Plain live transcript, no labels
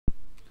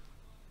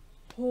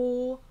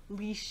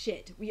holy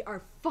shit, we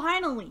are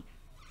finally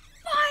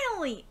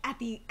at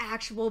the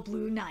actual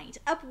Blue Knight.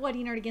 Up what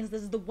nerdigans,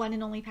 this is the one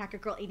and only Packer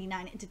Girl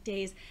 89, and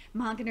today's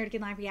Manga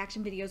Nerdigan live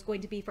reaction video is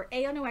going to be for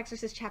A.O.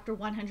 Exorcist chapter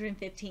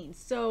 115.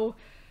 So,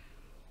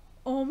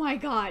 oh my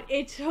god,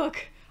 it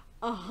took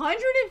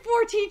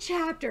 114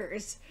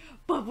 chapters,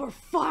 but we're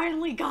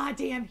finally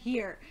goddamn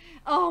here.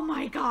 Oh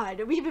my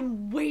god, we've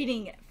been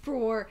waiting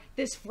for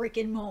this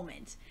freaking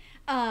moment.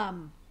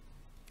 Oh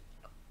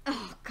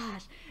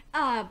gosh.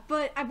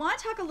 But I want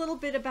to talk a little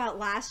bit about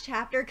last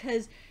chapter,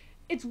 because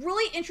it's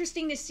really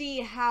interesting to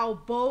see how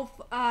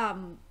both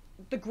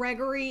the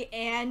Gregory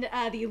and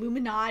the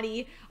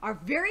Illuminati are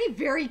very,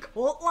 very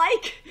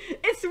cult-like.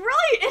 It's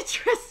really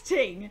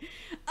interesting.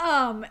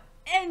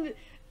 And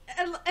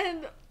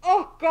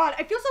oh god,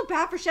 I feel so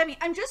bad for Shemi.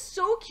 I'm just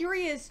so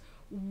curious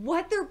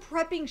what they're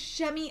prepping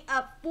Shemi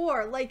up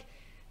for. Like,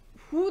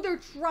 who they're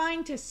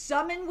trying to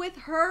summon with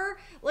her.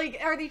 Like,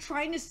 are they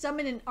trying to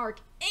summon an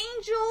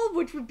archangel,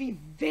 which would be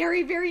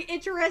very, very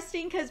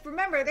interesting, because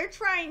remember, they're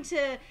trying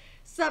to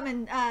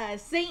summon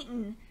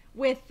Satan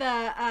with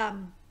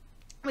the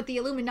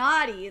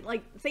Illuminati.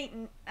 Like,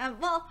 Satan,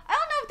 well, I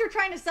don't know if they're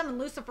trying to summon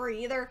Lucifer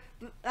either,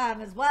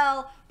 as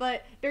well,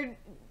 but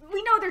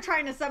we know they're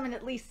trying to summon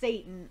at least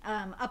Satan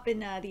up in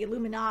the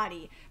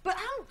Illuminati. But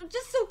I'm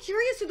just so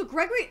curious who the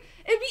Gregory...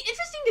 It'd be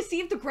interesting to see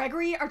if the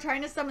Gregory are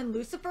trying to summon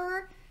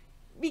Lucifer,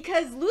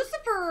 because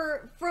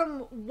Lucifer,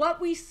 from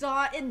what we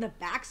saw in the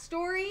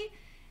backstory,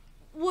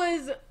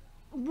 was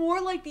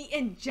more like the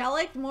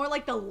angelic, more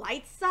like the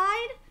light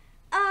side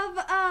of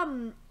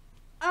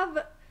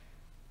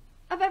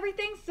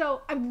everything.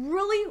 So I'm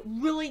really,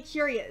 really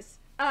curious.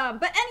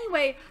 But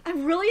anyway,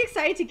 I'm really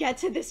excited to get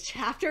to this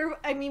chapter.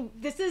 I mean,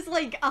 this is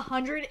like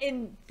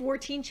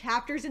 114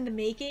 chapters in the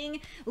making.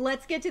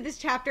 Let's get to this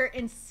chapter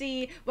and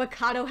see what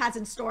Kato has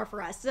in store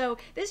for us. So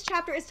this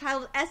chapter is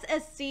titled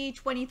SSC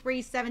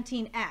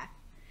 2317F.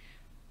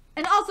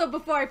 And also,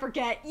 before I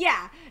forget,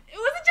 yeah, it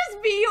wasn't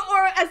just me,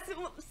 or as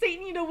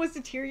Satan, you know, was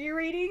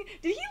deteriorating.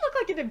 Did he look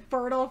like an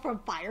Infernal from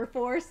Fire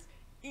Force?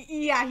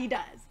 Yeah, he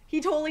does. He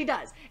totally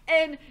does.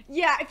 And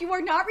yeah, if you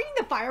are not reading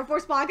the Fire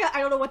Force manga, I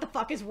don't know what the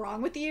fuck is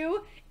wrong with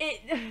you.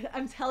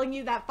 I'm telling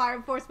you that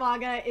Fire Force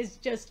manga is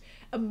just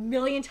a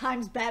million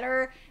times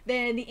better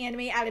than the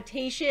anime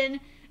adaptation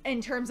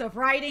in terms of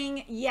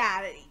writing.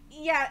 Yeah,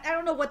 I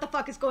don't know what the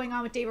fuck is going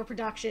on with David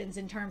Productions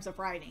in terms of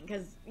writing,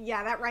 because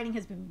yeah, that writing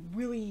has been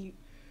really,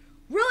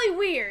 really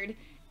weird.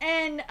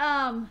 And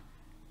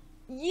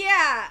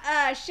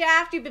yeah,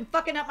 Shaft, you've been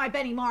fucking up my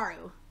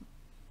Benimaru.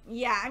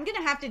 Yeah, I'm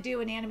gonna have to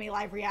do an anime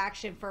live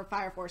reaction for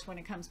Fire Force when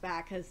it comes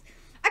back, because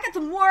I got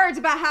some words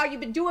about how you've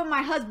been doing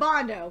my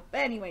husbando. But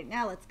anyway,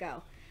 now let's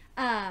go.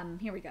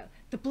 Here we go.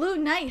 The Blue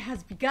Knight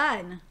has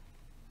begun.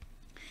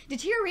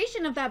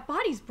 Deterioration of that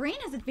body's brain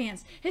has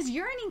advanced. His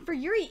yearning for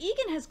Yuri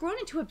Egan has grown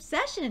into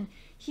obsession.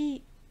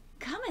 He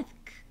cometh.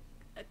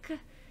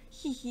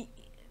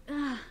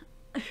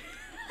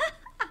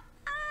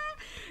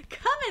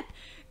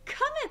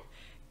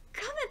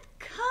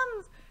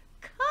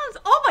 Comes.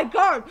 Oh my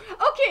god.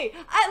 Okay,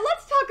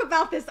 let's talk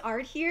about this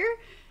art here.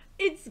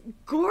 It's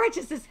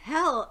gorgeous as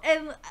hell.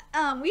 And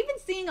we've been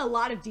seeing a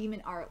lot of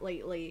demon art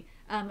lately,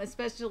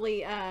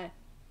 especially in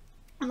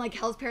like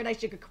Hell's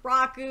Paradise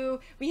Jigakuraku.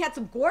 We had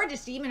some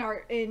gorgeous demon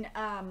art in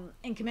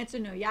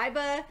Kimetsu no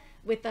Yaiba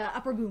with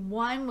Upper Moon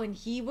 1, when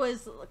he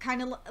was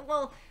kind of,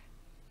 well,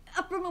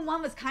 Upper Moon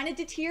 1 was kind of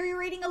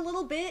deteriorating a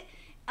little bit.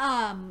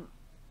 And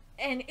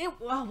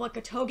what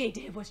Gatoge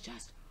did was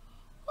just,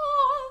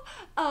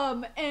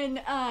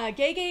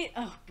 Gege,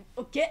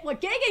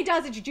 what Gege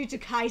does in Jujutsu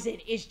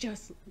Kaisen is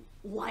just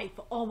life.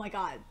 Oh my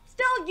god.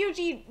 Still,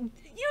 Yuji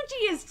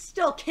is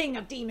still king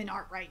of demon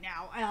art right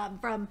now,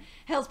 from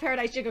Hell's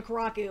Paradise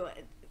Jigakuraku.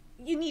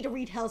 You need to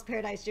read Hell's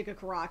Paradise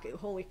Jigakuraku.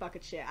 Holy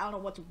fucking shit. I don't know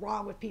what's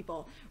wrong with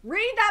people.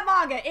 Read that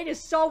manga. It is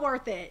so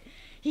worth it.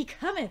 He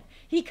cometh.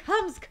 He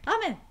cometh.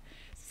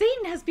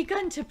 Satan has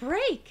begun to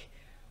break.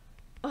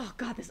 Oh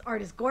god, this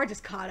art is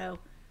gorgeous, Kato.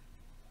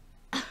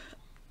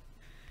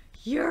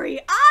 Yuri.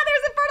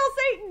 There's Infernal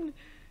Satan.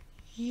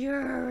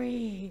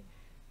 Yuri.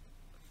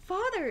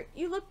 Father,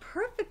 you look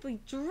perfectly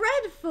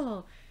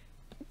dreadful.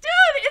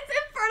 Dude, it's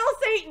Infernal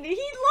Satan. He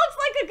looks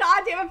like a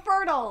goddamn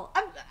Infernal.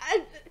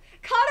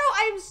 Kato,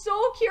 I'm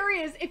so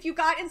curious if you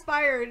got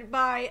inspired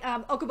by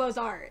Okubo's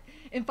art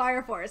in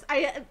Fire Force.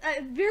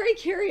 I'm very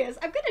curious.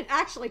 I'm gonna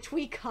actually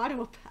tweet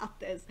Kato about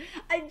this.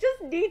 I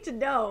just need to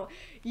know.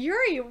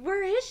 Yuri,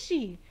 where is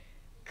she?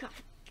 God,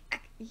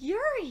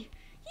 Yuri,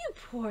 you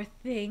poor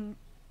thing.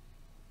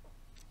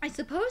 I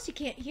suppose you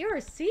can't hear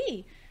or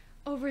see.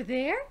 Over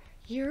there?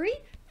 Yuri?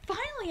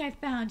 Finally I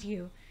found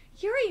you.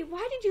 Yuri,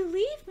 why did you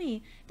leave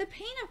me? The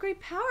pain of great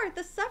power,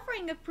 the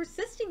suffering of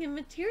persisting in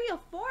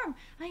material form.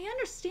 I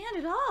understand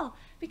it all.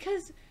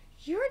 Because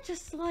you're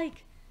just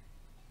like...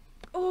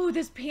 Oh,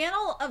 this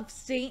panel of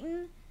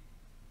Satan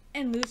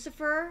and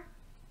Lucifer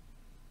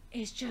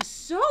is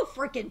just so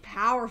freaking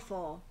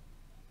powerful.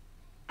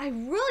 I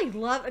really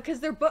love it, because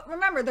they're both,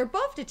 remember, they're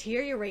both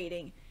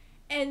deteriorating.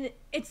 And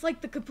it's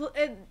like the complete...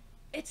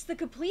 it's the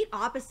complete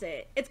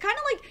opposite. It's kind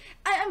of like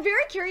I'm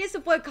very curious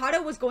of what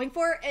Kato was going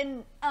for,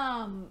 and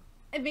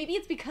maybe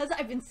it's because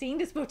I've been seeing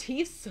this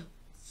motif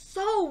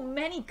so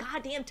many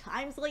goddamn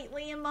times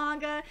lately in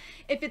manga.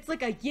 If it's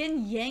like a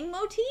yin yang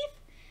motif,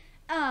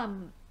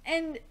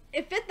 and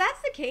if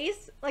that's the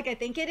case, like I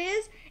think it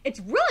is, it's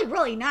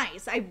really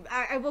nice.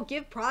 I will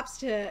give props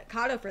to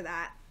Kato for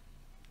that.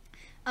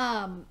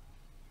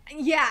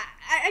 Yeah,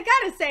 I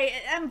gotta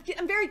say,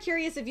 I'm very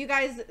curious if you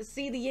guys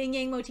see the yin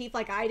yang motif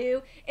like I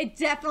do. It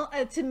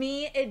definitely, to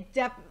me,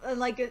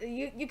 like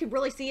you could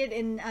really see it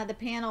in the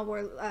panel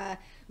where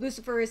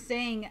Lucifer is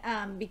saying,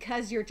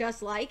 because you're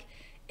just like.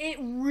 It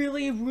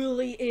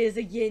really is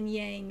a yin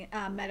yang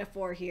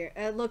metaphor here.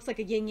 It looks like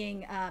a yin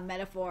yang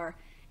metaphor,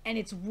 and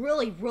it's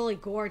really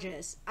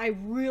gorgeous. I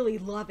really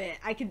love it.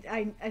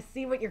 I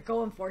see what you're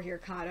going for here,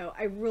 Kato.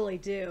 I really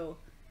do.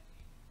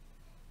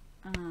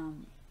 Hold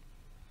on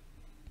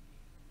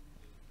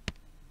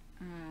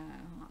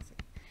a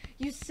second.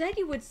 You said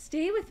you would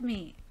stay with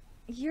me.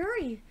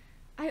 Yuri,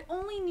 I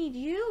only need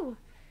you.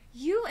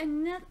 You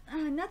and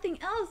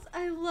nothing else.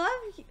 I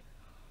love you.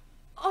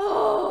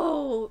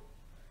 Oh!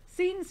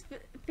 Satan's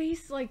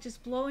face, like,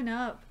 just blowing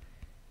up.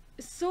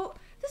 So,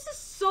 this is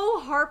so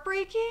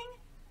heartbreaking.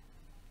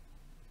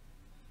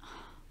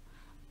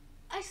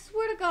 I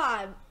swear to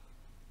God.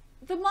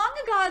 The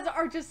manga gods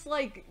are just,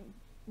 like...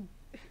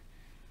 I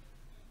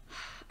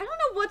don't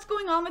know what's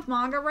going on with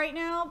manga right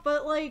now,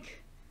 but,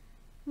 like...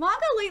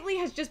 Manga lately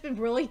has just been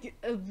really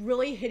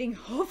hitting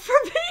home for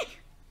me.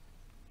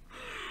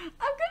 I'm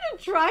gonna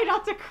try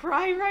not to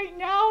cry right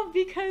now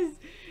because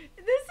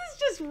this is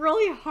just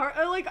really hard.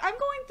 Like, I'm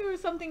going through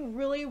something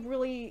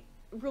really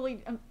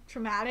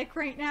traumatic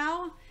right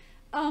now.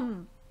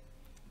 But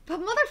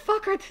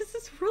motherfucker, this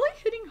is really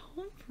hitting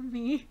home for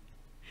me.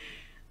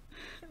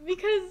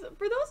 Because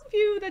for those of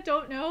you that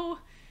don't know,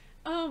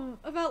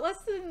 about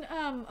less than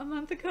a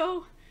month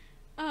ago,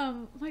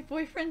 my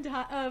boyfriend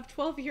of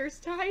 12 years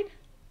died.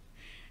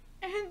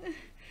 And,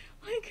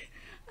 like,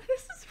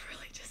 this is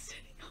really just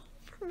hitting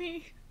home for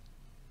me.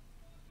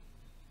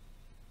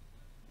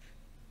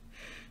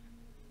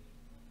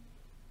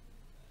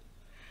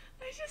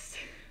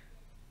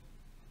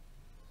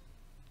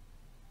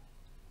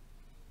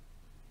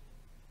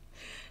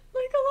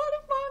 Like, a lot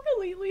of manga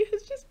lately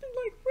has just been,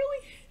 like,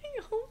 really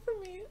hitting home for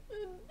me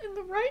in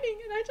the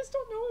writing, and I just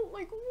don't know,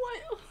 like,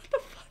 what the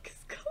fuck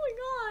is going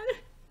on?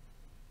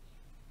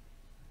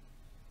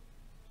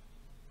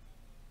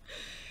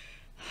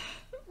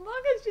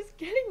 Manga's just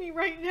getting me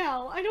right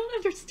now. I don't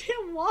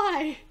understand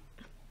why.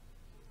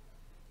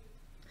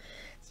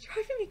 It's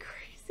driving me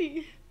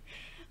crazy.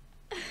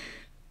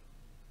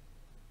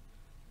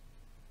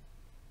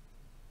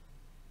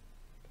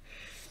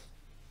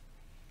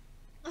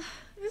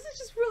 This is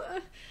just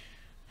really...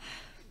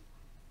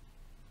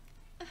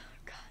 oh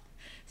God,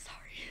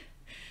 sorry.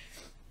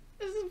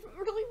 This is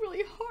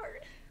really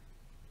hard.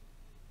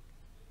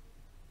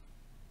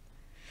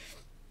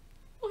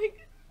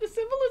 Like, the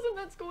symbolism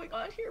that's going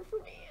on here for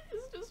me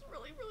is just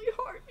really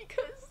hard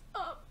because,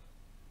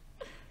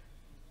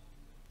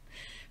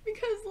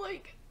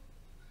 like,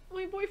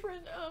 my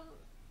boyfriend,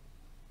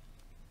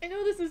 I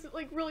know this is,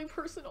 like, really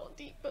personal and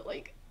deep, but,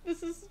 like,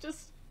 this is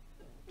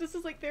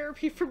like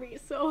therapy for me,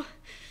 so,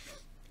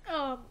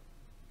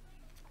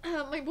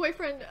 my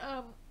boyfriend,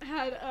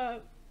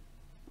 had,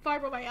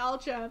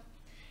 fibromyalgia,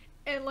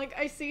 and, like,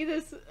 I see,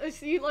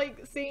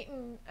 like,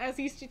 Satan as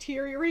he's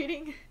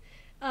deteriorating,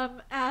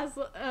 as,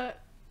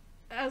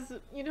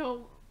 you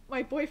know,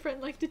 my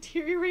boyfriend, like,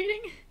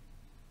 deteriorating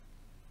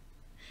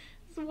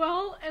as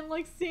well, and,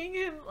 like, seeing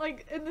him,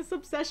 like, in this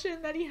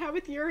obsession that he had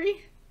with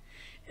Yuri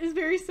is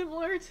very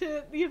similar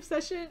to the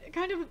obsession,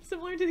 kind of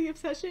similar to the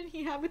obsession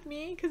he had with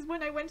me, because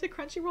when I went to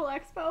Crunchyroll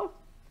Expo,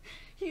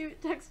 he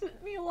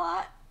texted me a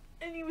lot,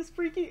 and he was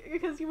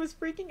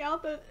freaking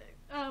out that,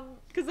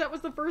 because that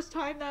was the first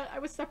time that I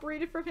was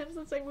separated from him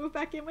since I moved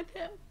back in with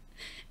him,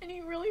 and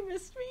he really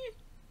missed me.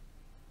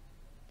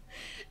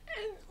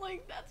 And,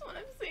 like, that's what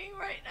I'm seeing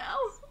right now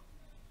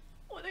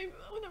when I'm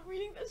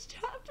reading this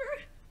chapter.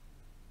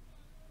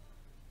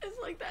 It's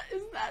like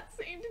that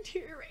same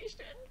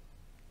deterioration.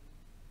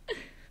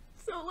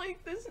 So,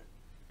 like, this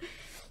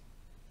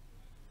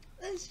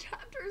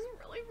chapter is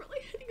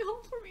really hitting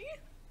home for me.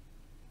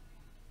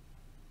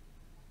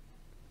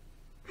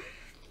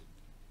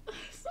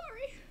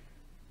 Sorry.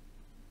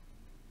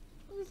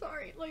 I'm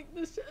sorry. Like,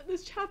 this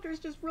chapter is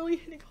just really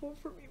hitting home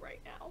for me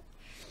right now.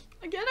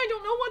 Again, I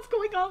don't know what's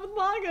going on with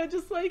manga,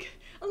 just, like,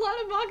 a lot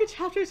of manga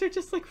chapters are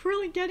just, like,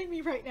 really getting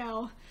me right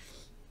now.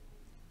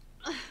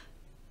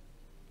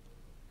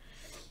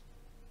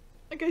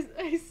 Like,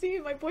 I see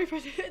my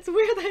boyfriend, it's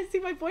weird that I see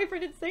my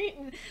boyfriend and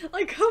Satan,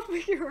 like,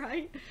 hopefully you're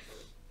right.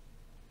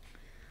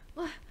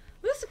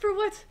 Lucifer,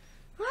 what?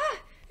 Ah,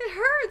 it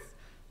hurts!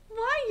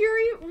 Why,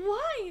 Yuri?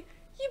 Why?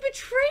 You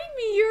betrayed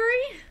me,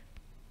 Yuri!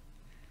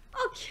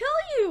 I'll kill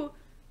you!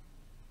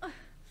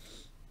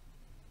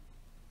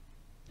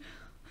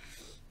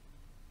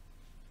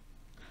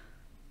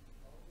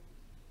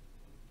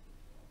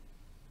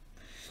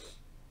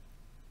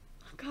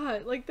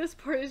 God, like, this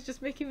this part is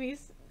just making me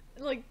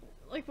like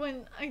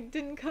when I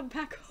didn't come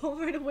back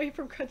home right away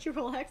from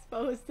Crunchyroll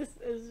Expos. This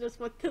is just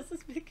what this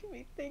is making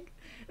me think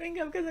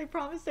of, because I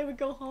promised I would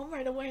go home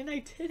right away and I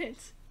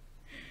didn't.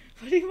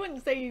 But he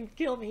wouldn't say he'd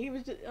kill me. He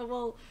was just,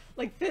 well,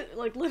 like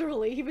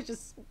literally, he was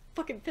just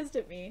fucking pissed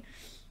at me.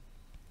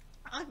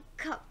 I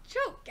can't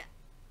choke.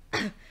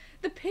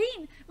 The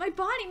pain, my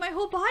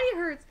whole body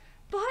hurts.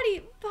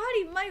 Body,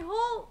 my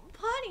whole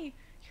body.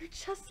 You're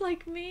just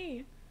like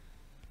me.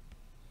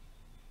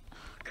 Oh,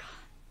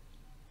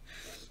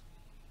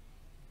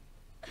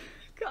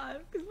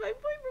 God, because my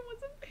boyfriend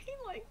was in pain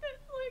like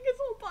that. Like, his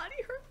whole body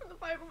hurt from the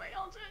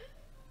fibromyalgia.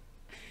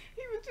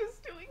 He was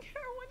just doing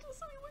heroin just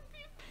so he wouldn't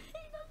be in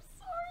pain. I'm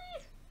sorry.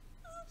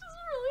 This is just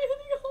really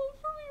hitting home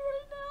for me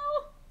right now.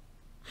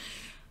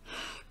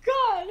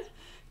 God.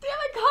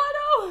 Damn it,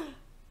 Kato.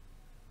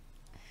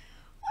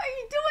 Why are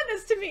you doing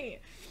this to me?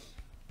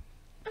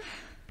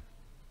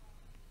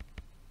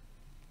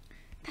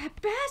 That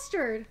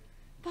bastard.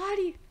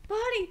 Body.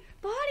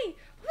 What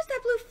was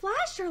that blue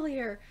flash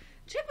earlier?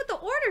 Check with the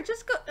order,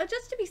 just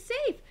to be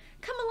safe.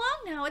 Come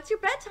along now, it's your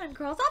bedtime,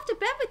 girls. Off to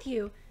bed with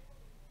you.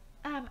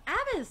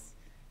 Abbas.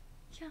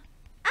 Yeah.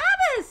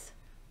 Abbas!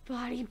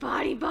 Body.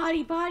 Yeah,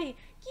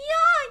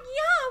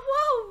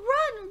 whoa,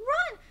 run.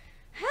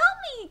 Help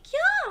me,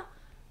 yeah.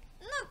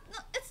 No,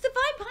 it's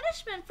divine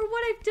punishment for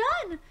what I've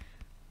done.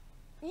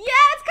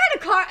 Yeah, it's kind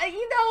of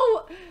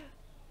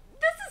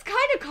this is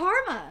kind of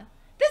karma.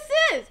 This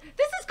is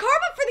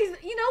karma for these,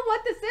 you know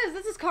what this is?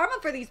 This is karma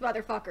for these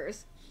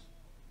motherfuckers.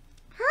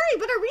 Hurry,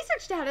 but our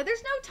research data,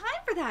 there's no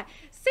time for that.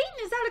 Satan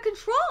is out of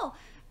control.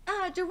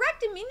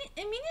 Director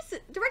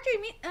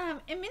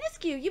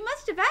Miniscue, you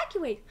must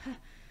evacuate.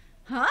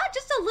 Huh?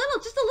 Just a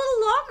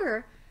little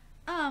longer.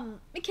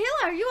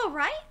 Michaela, are you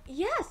alright?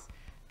 Yes.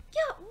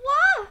 Yeah,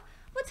 wow.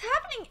 What's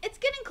happening? It's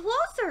getting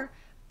closer.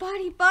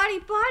 Body,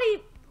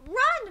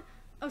 run.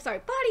 Oh, sorry.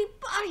 Body,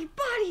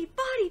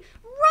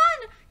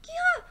 run.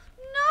 Yeah,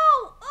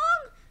 no.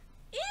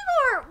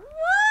 Igor,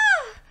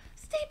 whoa.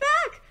 Stay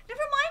back. Never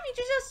mind me,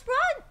 just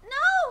run.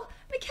 No.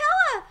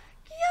 Michaela,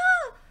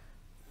 yeah.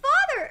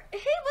 Father,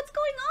 hey, what's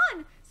going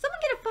on? Someone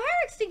get a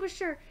fire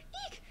extinguisher.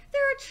 Eek,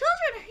 there are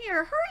children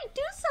here. Hurry,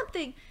 do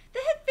something. The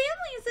head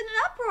family is in an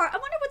uproar. I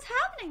wonder what's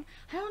happening.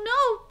 I don't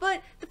know,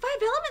 but the 5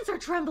 elements are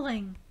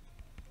trembling.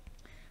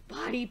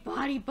 Body.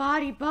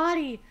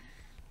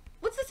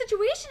 What's the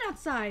situation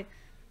outside?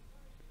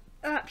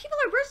 People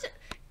are bursting.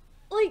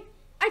 Like,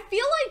 I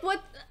feel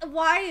like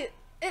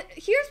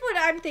here's what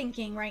I'm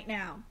thinking right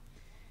now.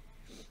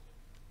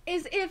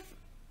 Is if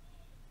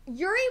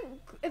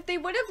they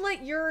would have let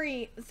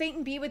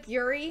Satan be with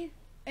Yuri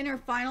in her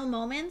final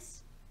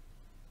moments,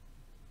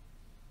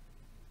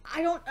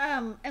 and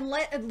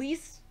at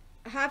least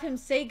have him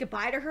say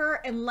goodbye to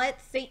her and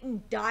let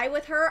Satan die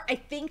with her, I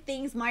think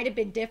things might have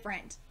been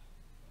different.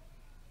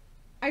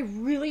 I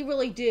really,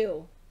 really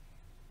do.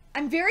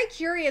 I'm very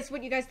curious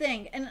what you guys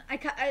think, and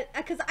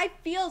because I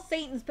feel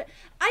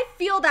I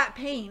feel that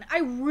pain. I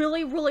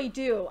really, really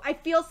do. I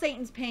feel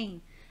Satan's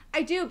pain.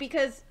 I do,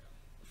 because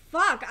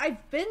fuck, I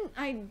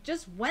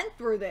just went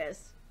through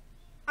this.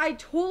 I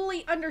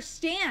totally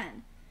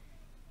understand.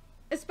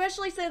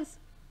 Especially since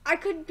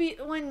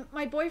when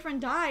my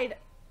boyfriend died,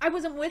 I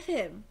wasn't with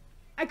him.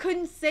 I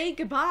couldn't say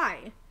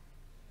goodbye.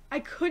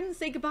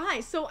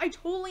 So I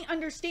totally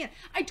understand.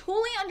 I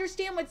totally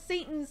understand what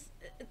Satan's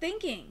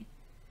thinking.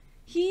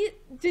 He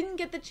didn't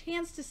get the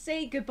chance to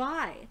say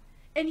goodbye.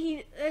 And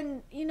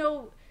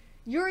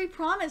Yuri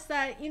promised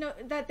that,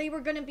 that they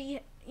were going to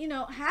be,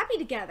 happy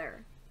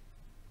together.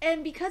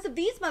 And because of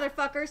these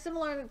motherfuckers,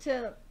 similar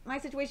to my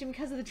situation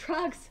because of the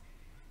drugs,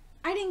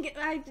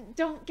 I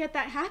don't get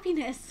that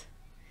happiness.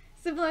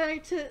 Similar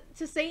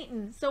to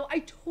Satan. So I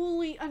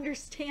totally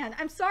understand.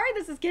 I'm sorry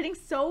this is getting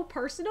so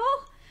personal,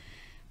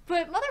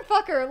 but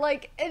motherfucker,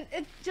 like,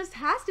 it just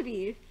has to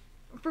be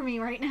for me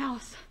right now.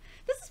 So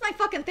this is my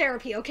fucking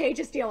therapy, okay?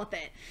 Just deal with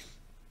it.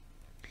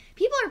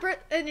 People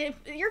and if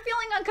you're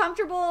feeling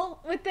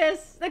uncomfortable with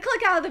this, then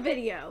click out of the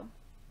video.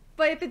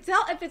 But if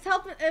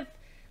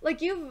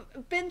like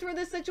you've been through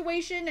this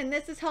situation and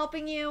this is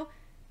helping you,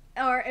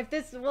 or if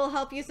this will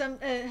help you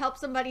help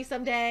somebody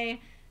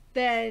someday,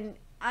 then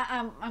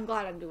I'm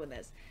glad I'm doing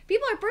this.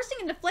 People are bursting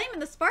into flame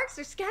and the sparks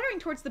are scattering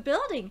towards the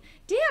building.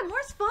 Damn,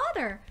 where's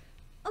father?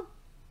 Oh,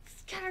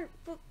 scatter,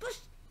 bush,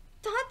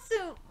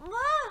 Tatsu,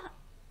 ma,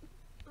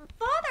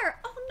 father,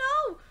 oh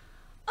no.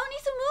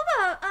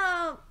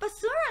 Onisumura,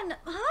 Basura,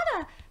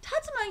 Hada,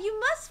 Tatsuma, you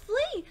must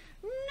flee.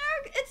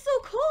 Nerg, it's so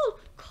cold,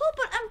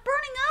 but I'm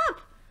burning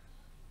up.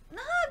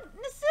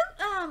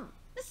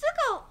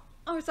 Nisuko,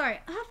 oh sorry,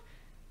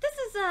 this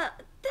is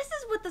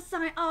what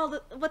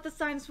the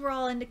signs were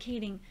all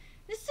indicating.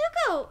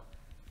 Nisuko,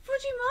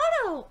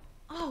 Fujimoto.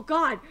 Oh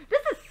God,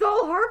 this is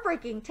so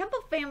heartbreaking.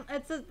 Temple family.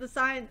 It says the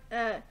sign.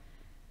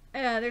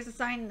 There's a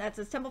sign that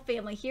says Temple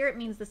family. Here it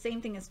means the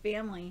same thing as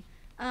family.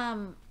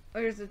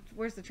 Where's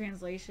the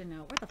translation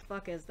note? Where the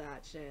fuck is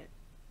that shit?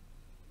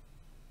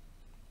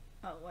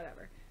 Oh,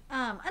 whatever.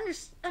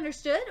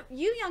 Understood.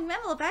 You young men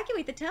will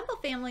evacuate the Temple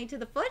family to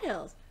the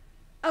foothills.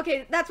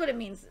 Okay, that's what it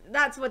means.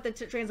 That's what the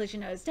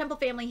translation is. Temple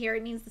family here,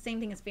 it means the same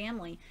thing as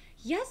family.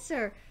 Yes,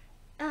 sir.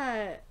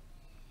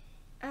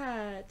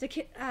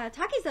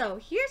 Takizo,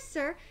 here,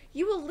 sir.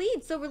 You will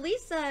lead, so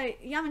release,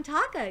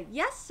 Yamantaka.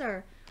 Yes,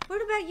 sir.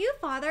 What about you,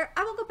 father?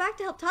 I will go back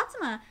to help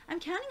Tatsuma. I'm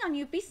counting on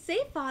you. Be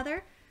safe,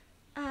 father.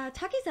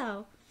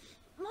 Takizo.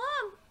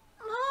 Mom.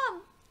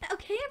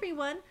 Okay,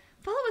 everyone.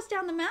 Follow us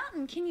down the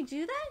mountain. Can you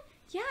do that?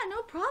 Yeah,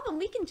 no problem.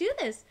 We can do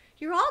this.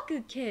 You're all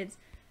good kids.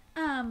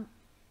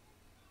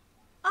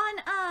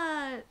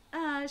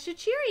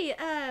 Shuchiri,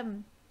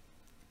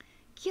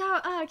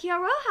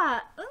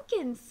 Kiaroha,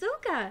 Unkin,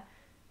 Suka.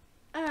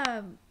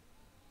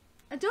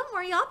 Don't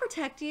worry, I'll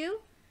protect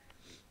you.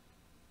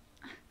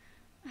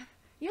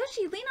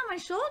 Yoshi, lean on my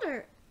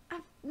shoulder.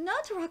 No,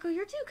 Tarako,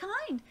 you're too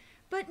kind.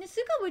 But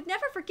Nisuko would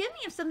never forgive me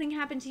if something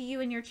happened to you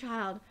and your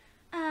child.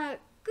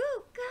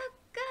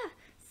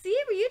 See,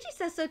 Ryuji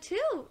says so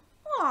too.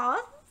 Aw,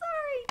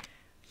 sorry.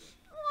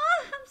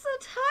 Aw, I'm so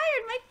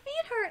tired. My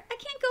feet hurt. I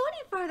can't go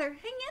any farther.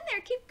 Hang in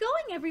there. Keep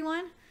going,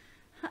 everyone.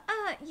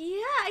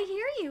 Yeah, I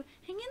hear you.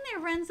 Hang in there,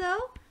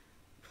 Renzo.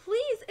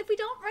 Please, if we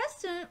don't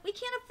rest soon, we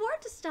can't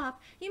afford to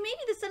stop. You may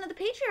be the son of the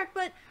patriarch,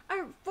 but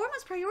our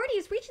foremost priority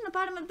is reaching the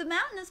bottom of the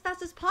mountain as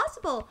fast as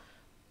possible.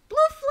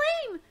 Blue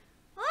flame!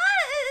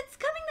 It's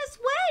coming this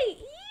way!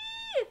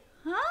 Yee!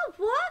 Huh?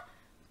 What?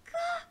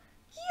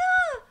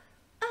 Yeah!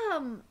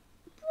 What?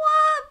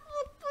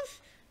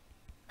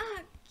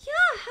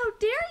 Yeah, how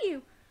dare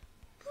you?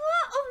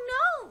 What? Oh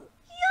no!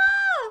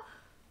 Yeah!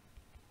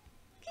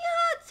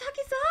 Yeah,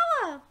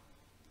 Takizawa!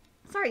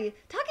 Sorry,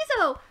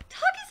 Takizo!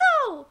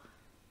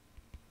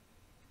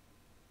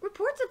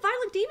 Reports of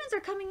violent demons are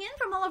coming in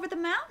from all over the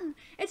mountain.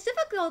 It's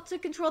difficult to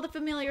control the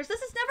familiars.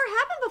 This has never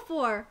happened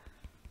before.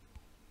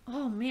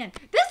 Oh man,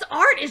 this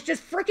art is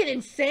just freaking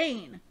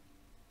insane.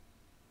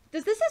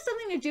 Does this have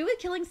something to do with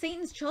killing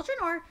Satan's children,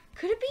 or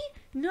could it be?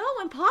 No,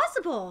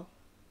 impossible.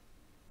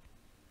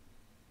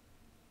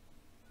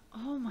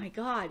 Oh my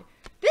god.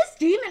 This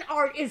demon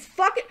art is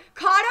fucking...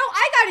 Kato,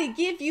 I gotta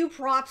give you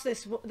props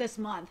this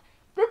month.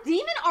 The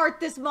demon art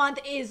this month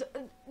is...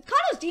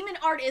 Kato's demon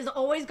art is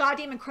always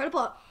goddamn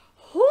incredible.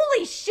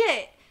 Holy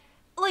shit.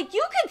 Like,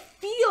 you can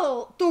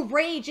feel the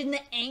rage and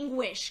the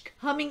anguish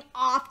coming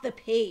off the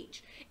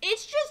page.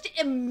 It's just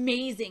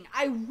amazing.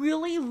 I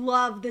really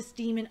love this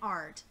demon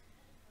art.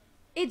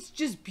 It's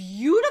just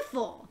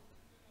beautiful.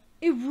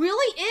 It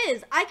really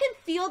is. I can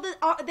feel the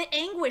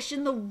anguish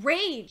and the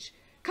rage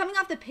coming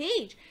off the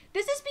page.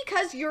 This is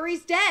because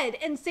Yuri's dead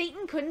and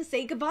Satan couldn't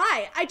say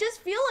goodbye. I just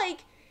feel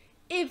like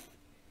if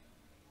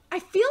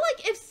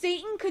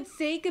Satan could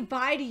say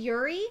goodbye to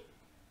Yuri,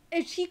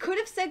 if he could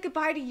have said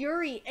goodbye to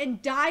Yuri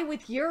and die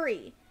with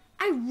Yuri,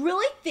 I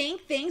really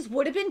think things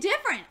would have been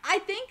different. I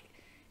think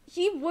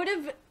he would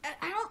have,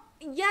 I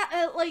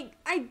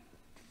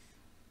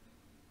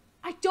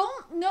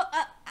don't know.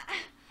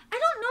 I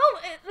don't know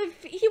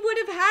if he would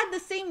have had the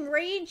same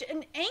rage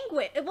and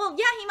anguish. Well,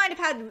 yeah, he might have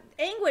had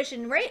anguish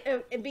and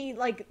be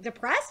like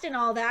depressed and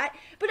all that.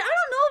 But I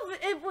don't know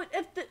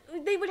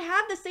if they would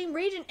have the same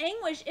rage and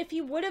anguish if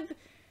he would have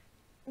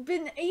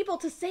been able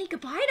to say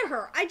goodbye to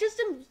her. I just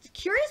am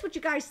curious what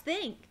you guys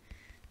think.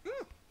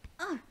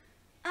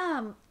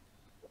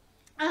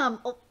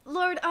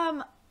 Lord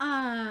Amamahel,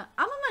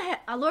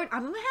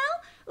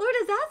 Lord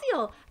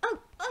Azaziel,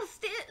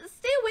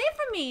 stay away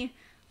from me.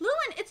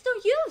 Lewin, it's no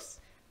use.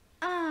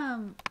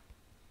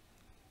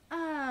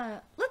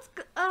 Let's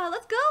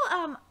go,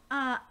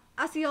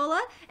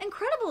 Osceola.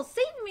 Incredible,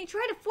 Satan may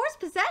try to force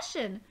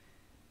possession.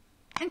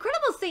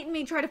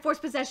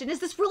 Is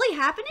this really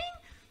happening?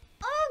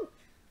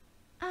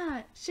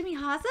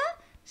 Shimihaza?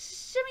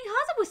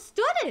 Shimihaza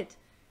withstood it.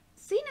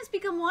 Satan has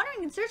become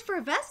wandering in search for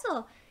a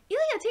vessel.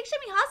 Ilya, take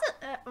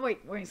Shimihaza.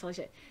 Wait, we're gonna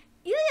shit.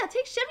 Ilya,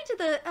 take Shemi to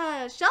the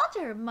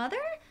shelter.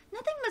 Mother?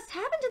 Nothing must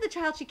happen to the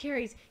child she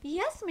carries.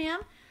 Yes,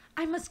 ma'am.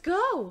 I must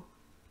go.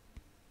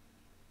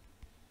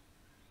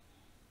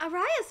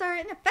 Arias are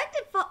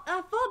infected. Fall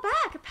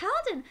back.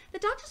 Paladin, the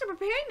doctors are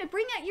preparing to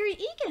bring out Yuri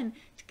Egan.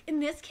 In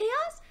this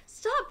chaos?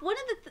 Stop. One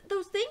of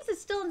those things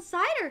is still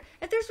inside her.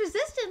 If there's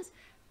resistance...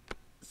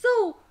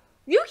 So,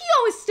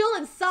 Yukio is still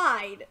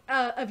inside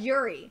of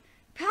Yuri.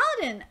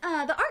 Paladin,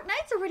 the Arc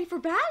Knights are ready for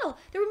battle.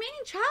 The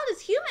remaining child is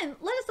human.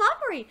 Let us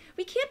operate.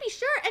 We can't be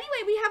sure.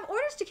 Anyway, we have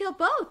orders to kill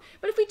both.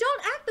 But if we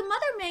don't act, the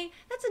mother may.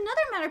 That's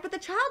another matter, but the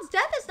child's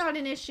death is not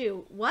an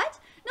issue. What?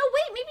 No,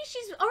 wait, maybe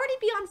she's already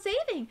beyond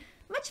saving.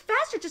 Much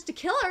faster just to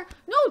kill her.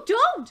 No,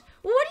 don't.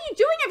 What are you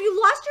doing? Have you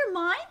lost your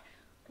mind?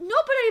 No,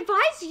 but I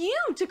advise you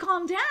to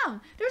calm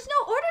down. There's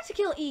no order to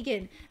kill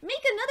Egan.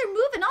 Make another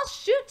move and I'll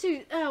shoot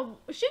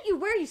you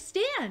where you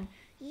stand.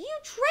 You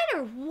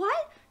traitor,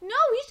 what? No,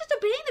 he's just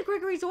obeying the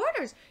Gregory's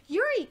orders.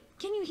 Yuri,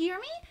 can you hear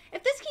me?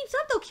 If this keeps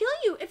up, they'll kill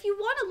you. If you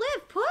want to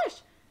live,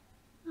 push.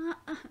 Oh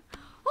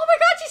my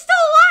god, she's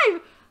still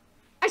alive!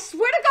 I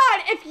swear to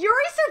god, if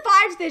Yuri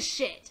survives this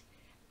shit,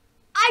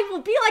 I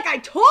will be like I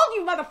told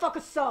you,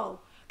 motherfucker, so.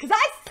 Because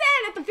I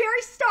said at the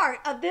very start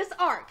of this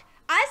arc,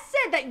 I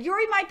said that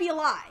Yuri might be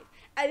alive.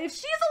 And if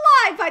she's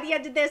alive by the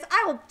end of this,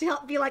 I will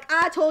be like,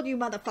 I told you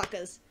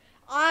motherfuckers.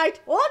 I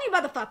told you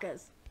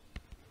motherfuckers.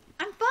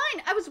 I'm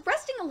fine. I was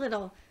resting a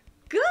little.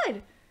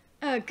 Good.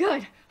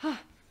 Good.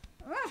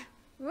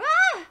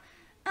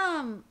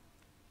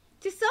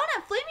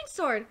 Desona, Flaming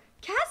Sword,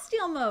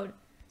 Castile mode.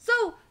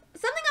 So,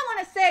 something I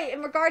want to say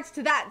in regards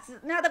to that,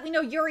 now that we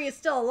know Yuri is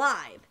still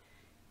alive,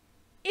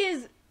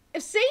 is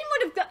if Satan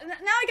would have,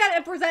 now I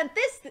gotta present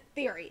this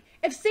theory.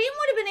 If Satan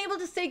would have been able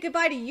to say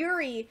goodbye to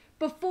Yuri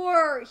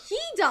before he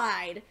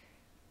died,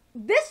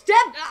 I'm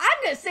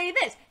gonna say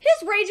this, he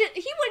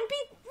wouldn't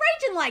be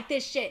raging like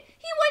this shit.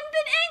 He wouldn't have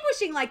been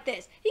anguishing like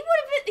this. He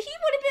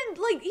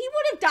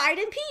would have died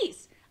in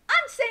peace.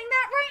 I'm saying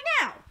that right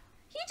now.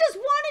 He just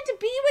wanted to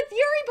be with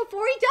Yuri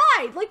before he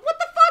died. Like, what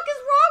the fuck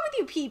is wrong with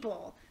you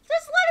people?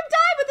 Just let him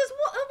die with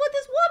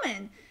this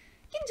woman.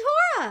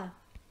 Gintora.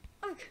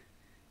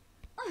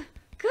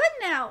 Good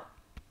now.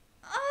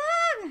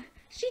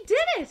 She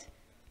did it.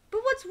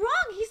 But what's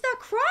wrong? He's not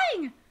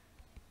crying.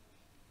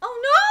 Oh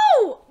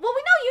no! Well,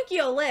 we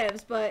know Yukio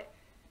lives, but...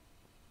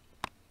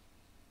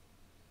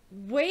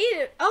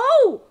 Wait.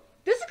 Oh!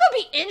 This is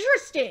gonna be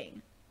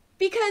interesting.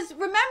 Because,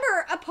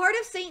 remember, a part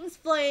of Satan's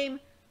flame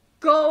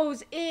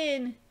goes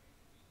in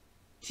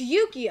to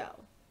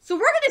Yukio. So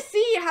we're gonna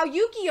see how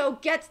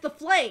Yukio gets the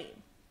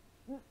flame.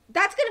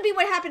 That's gonna be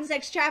what happens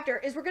next chapter,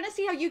 is we're gonna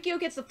see how Yukio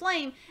gets the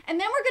flame, and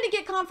then we're gonna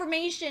get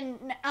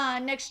confirmation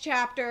next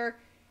chapter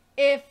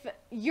if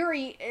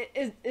Yuri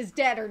is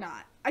dead or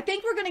not. I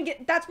think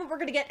that's what we're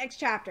gonna get next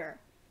chapter.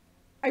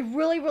 I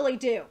really, really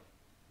do.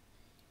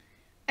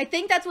 I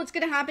think that's what's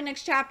gonna happen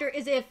next chapter,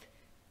 is if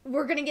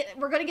we're gonna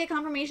get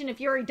confirmation if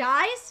Yuri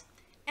dies,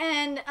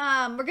 and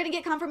we're gonna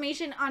get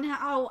confirmation on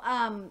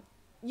how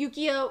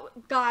Yukio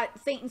got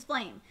Satan's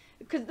flame.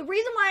 Because the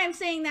reason why I'm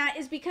saying that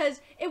is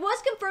because it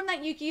was confirmed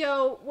that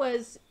Yukio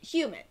was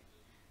human.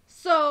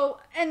 So,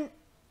 and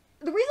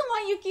the reason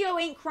why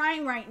Yukio ain't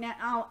crying right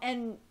now,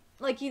 and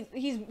like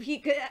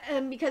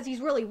because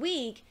he's really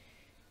weak,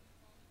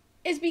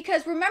 is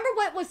because remember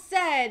what was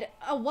said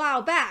a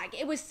while back.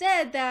 It was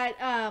said that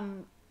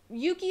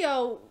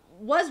Yukio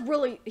was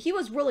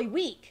really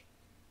weak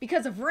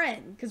because of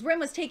Rin, because Rin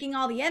was taking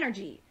all the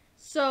energy.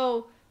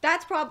 So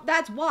that's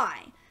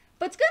why.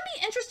 But it's gonna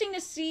be interesting to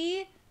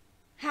see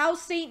how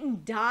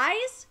Satan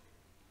dies,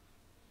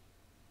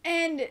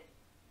 and it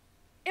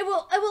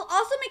will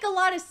also make a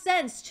lot of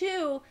sense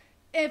too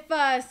if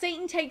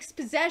Satan takes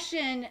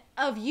possession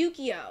of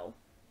Yukio,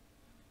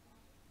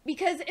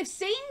 because if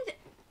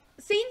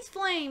Satan's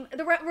flame,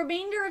 the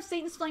remainder of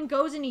Satan's flame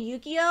goes into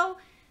Yukio,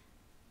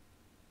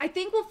 I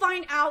think we'll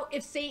find out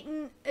if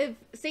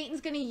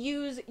Satan's gonna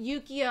use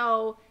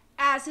Yukio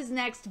as his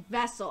next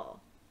vessel.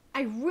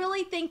 I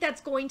really think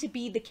that's going to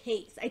be the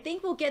case. I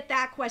think we'll get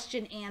that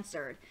question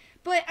answered.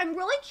 But I'm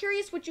really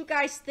curious what you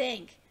guys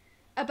think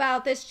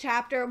about this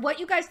chapter. What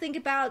you guys think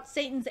about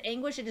Satan's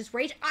anguish and his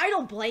rage. I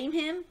don't blame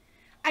him.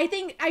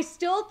 I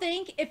still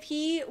think if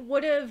he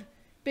would have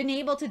been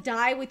able to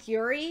die with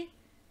Yuri,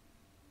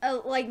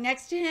 like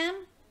next to him,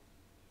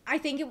 I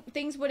think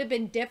things would have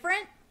been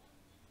different.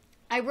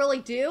 I really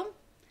do.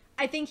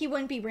 I think he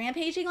wouldn't be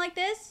rampaging like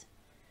this.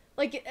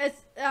 Like,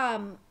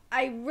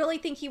 I really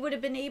think he would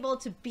have been able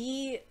to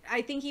die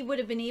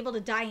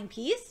in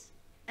peace.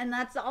 And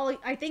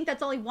I think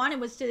that's all he wanted,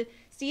 was to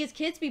see his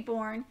kids be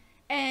born.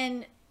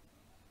 And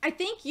I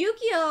think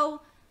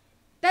Yukio,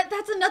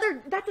 that's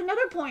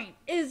another point,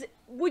 is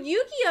would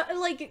Yukio,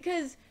 like,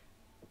 because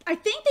I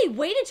think they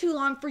waited too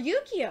long for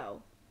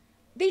Yukio.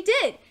 They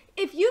did.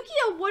 If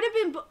Yukio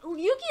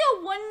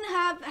wouldn't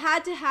have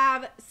had to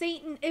have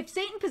Satan, if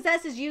Satan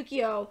possesses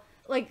Yukio,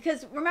 like,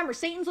 because remember,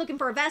 Satan's looking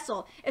for a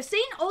vessel. If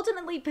Satan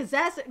ultimately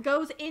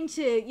goes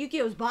into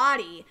Yukio's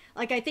body,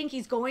 like I think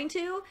he's going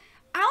to,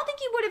 I don't think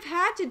he would have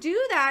had to do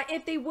that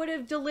if they would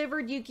have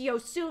delivered Yukio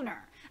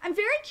sooner. I'm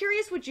very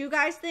curious what you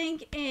guys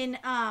think in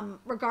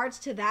regards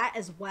to that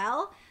as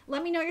well.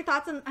 Let me know your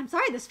thoughts. I'm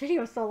sorry this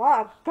video is so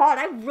long. God,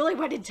 I really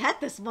went in depth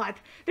this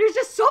month. There's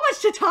just so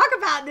much to talk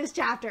about in this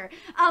chapter.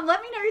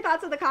 Let me know your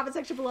thoughts in the comment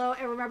section below.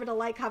 And remember to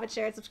like, comment,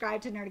 share, and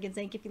subscribe to Nerdigans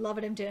Inc. if you love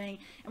what I'm doing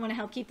and want to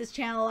help keep this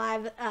channel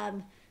alive.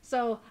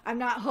 So I'm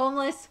not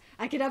homeless.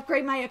 I can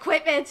upgrade my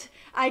equipment.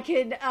 I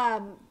can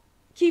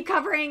keep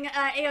covering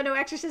AO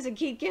Exorcist and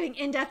keep giving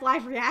in-depth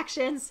live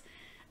reactions.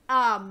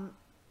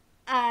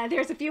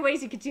 There's a few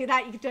ways you could do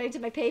that. You can donate to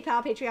my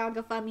PayPal, Patreon,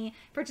 GoFundMe,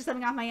 purchase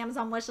something off my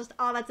Amazon wishlist.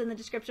 All that's in the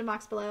description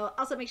box below.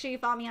 Also, make sure you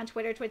follow me on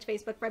Twitter, Twitch,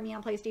 Facebook, friend me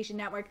on PlayStation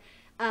Network.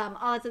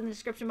 All that's in the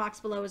description box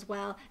below as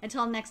well.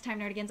 Until next time,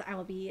 Nerdigans, I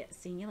will be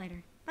seeing you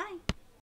later. Bye.